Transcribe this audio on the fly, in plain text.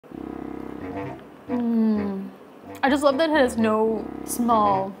I just love that it has no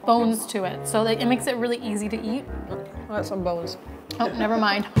small bones to it. So like it makes it really easy to eat. I got some bones. Oh, never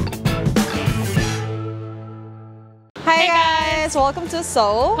mind. Hi guys, welcome to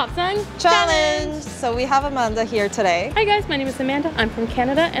Seoul Pop Song Challenge. So we have Amanda here today. Hi guys, my name is Amanda. I'm from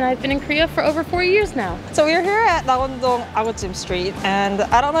Canada and I've been in Korea for over 4 years now. So we're here at Nagwon-dong Aguijim Street, and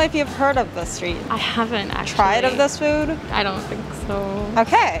I don't know if you've heard of this street. I haven't actually. Tried of this food? I don't think so.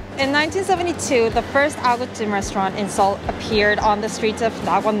 Okay. In 1972, the first 아귀찜 restaurant in Seoul appeared on the streets of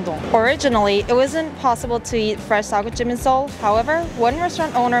Nagwon-dong. Originally, it wasn't possible to eat fresh 아귀찜 in Seoul. However, one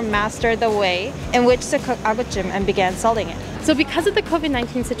restaurant owner mastered the way in which to cook 아귀찜 and began selling it. So because of the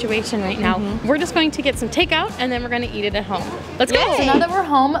COVID-19 situation right now, we're just going to get some takeout and then we're going to eat it at home. Let's go. So now that we're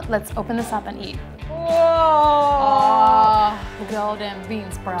home, let's open this up and eat. Whoa! Look at all damn bean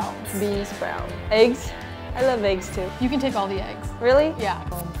sprouts. Bean sprout. Eggs? I love eggs too. You can take all the eggs. Really? Yeah.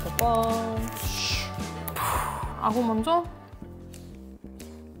 아구 먼저.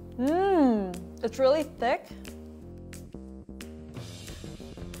 It's really thick.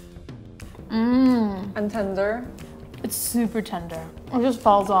 And tender. It's super tender. It just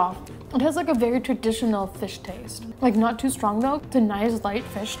falls off. It has like a very traditional fish taste. Like not too strong though. It's a nice light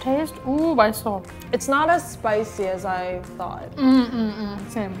fish taste. Ooh, 맛있어. It's not as spicy as I thought.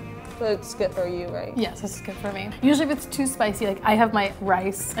 Same. But it's good for you, right? Yes, this is good for me. Usually if it's too spicy, like I have my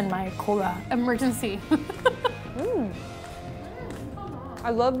rice and my cola. Emergency. I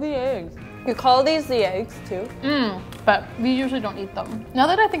love the eggs. You call these the eggs too? But we usually don't eat them. Now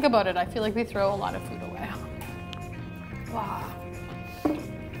that I think about it, I feel like we throw a lot of food away. Wow.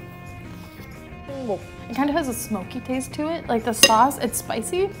 It kind of has a smoky taste to it. Like the sauce, it's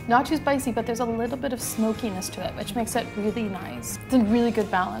spicy, not too spicy, but there's a little bit of smokiness to it, which makes it really nice. It's a really good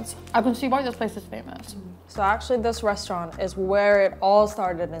balance. I can see why this place is famous. So actually this restaurant is where it all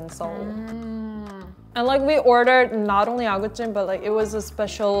started in Seoul. And like we ordered not only 아귀찜, but like it was a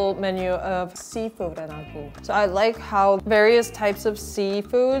special menu of seafood and agu. So I like how various types of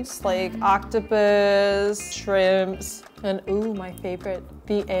seafoods like octopus, shrimps, and ooh, my favorite,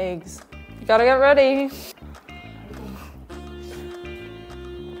 the eggs. You gotta get ready.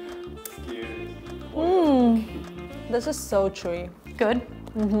 This is so chewy. Good?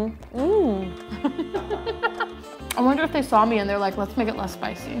 I wonder if they saw me and they're like, let's make it less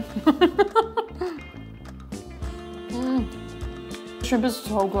spicy. Shrimp is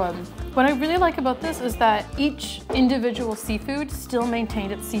so good. What I really like about this is that each individual seafood still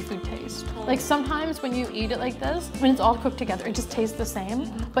maintained its seafood taste. Like sometimes when you eat it like this, when it's all cooked together, it just tastes the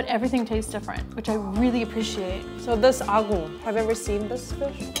same, but everything tastes different, which I really appreciate. So this agu, have you ever seen this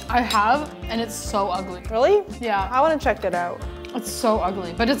fish? I have, and it's so ugly. Really? Yeah. I wanna check it out. It's so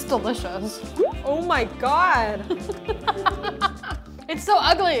ugly, but it's delicious. Oh my God. It's so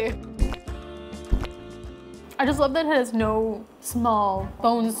ugly. I just love that it has no small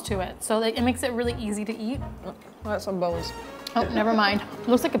bones to it. So like it makes it really easy to eat. I got some bones. Oh, never mind. It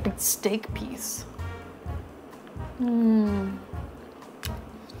looks like a big steak piece. Oh,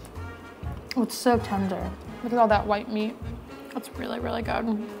 it's so tender. Look at all that white meat. That's really, really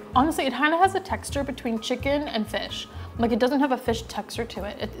good. Honestly, it kind of has a texture between chicken and fish. Like it doesn't have a fish texture to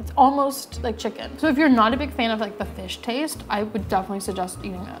it. It's almost like chicken. So if you're not a big fan of like the fish taste, I would definitely suggest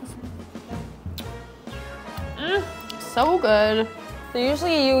eating this. So good. So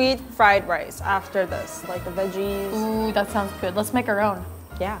usually you eat fried rice after this, like the veggies. Ooh, that sounds good. Let's make our own.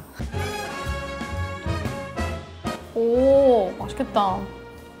 Yeah. 오, 맛있겠다.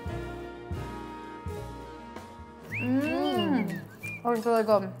 Oh, it's really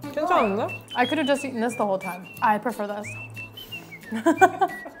good. 괜찮은데? I could have just eaten this the whole time. I prefer this.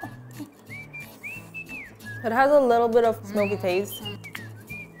 It has a little bit of smoky taste.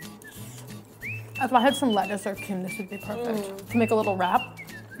 If I had some lettuce or kim, this would be perfect. To make a little wrap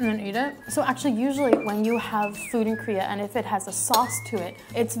and then eat it. So actually, usually when you have food in Korea and if it has a sauce to it,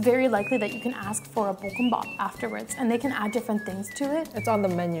 it's very likely that you can ask for a bokkeumbap afterwards and they can add different things to it. It's on the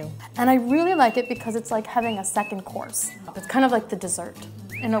menu. And I really like it because it's like having a second course. It's kind of like the dessert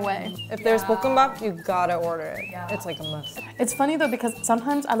in a way. If there's bokkeumbap, you gotta order it. It's like a must. It's funny though because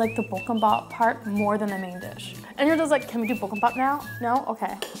sometimes I like the bokkeumbap part more than the main dish. And you're just like, can we do bokkeumbap now? No?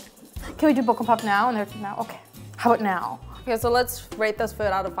 Okay. Can we do bokkeumbap now? And they're like, no, okay. How about now? Okay, so let's rate this food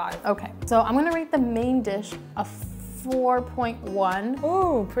out of 5. Okay, so I'm gonna rate the main dish a 4.1.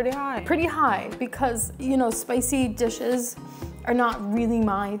 Ooh, pretty high. Pretty high because, you know, spicy dishes are not really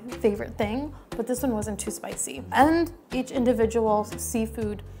my favorite thing, but this one wasn't too spicy. And each individual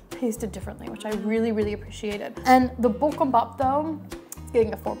seafood tasted differently, which I really, really appreciated. And the bokkeumbap though, it's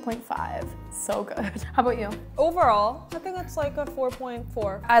getting a 4.5. So good. How about you? Overall, I think it's like a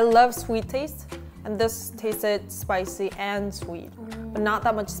 4.4. I love sweet taste. And this tasted spicy and sweet, but not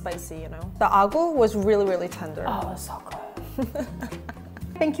that much spicy, you know. The agu was really, really tender. Oh, it was so good.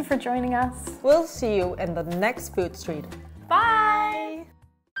 Thank you for joining us. We'll see you in the next food street. Bye!